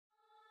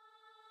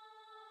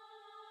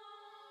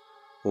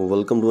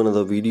Welcome to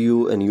another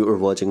video, and you are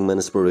watching my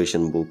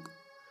inspiration book.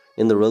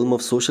 In the realm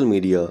of social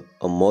media,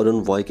 a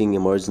modern Viking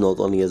emerged not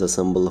only as a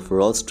symbol of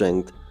raw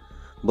strength,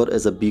 but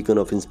as a beacon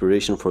of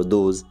inspiration for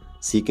those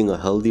seeking a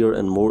healthier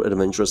and more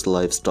adventurous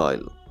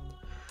lifestyle.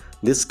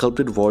 This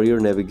sculpted warrior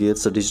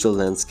navigates the digital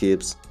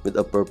landscapes with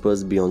a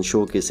purpose beyond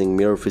showcasing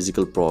mere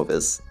physical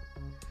prowess.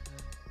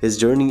 His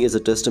journey is a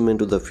testament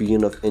to the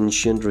fusion of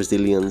ancient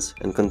resilience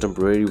and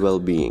contemporary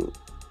well-being,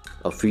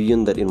 a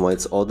fusion that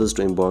invites others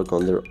to embark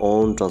on their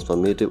own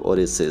transformative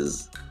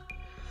odysseys.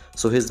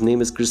 So his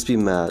name is Krispy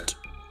Matt,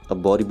 a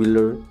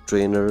bodybuilder,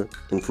 trainer,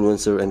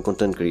 influencer and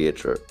content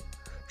creator.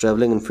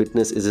 Traveling and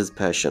fitness is his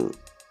passion.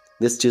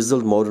 This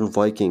chiseled modern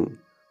Viking,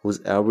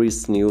 whose every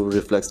sinew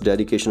reflects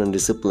dedication and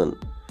discipline,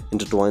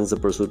 intertwines the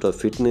pursuit of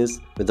fitness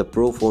with a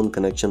profound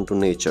connection to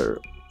nature.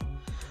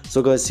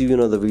 So guys, see you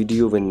in another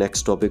video with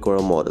next topic or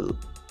a model.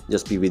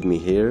 Just be with me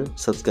here,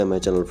 subscribe my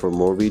channel for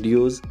more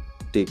videos.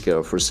 Take care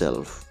of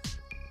yourself.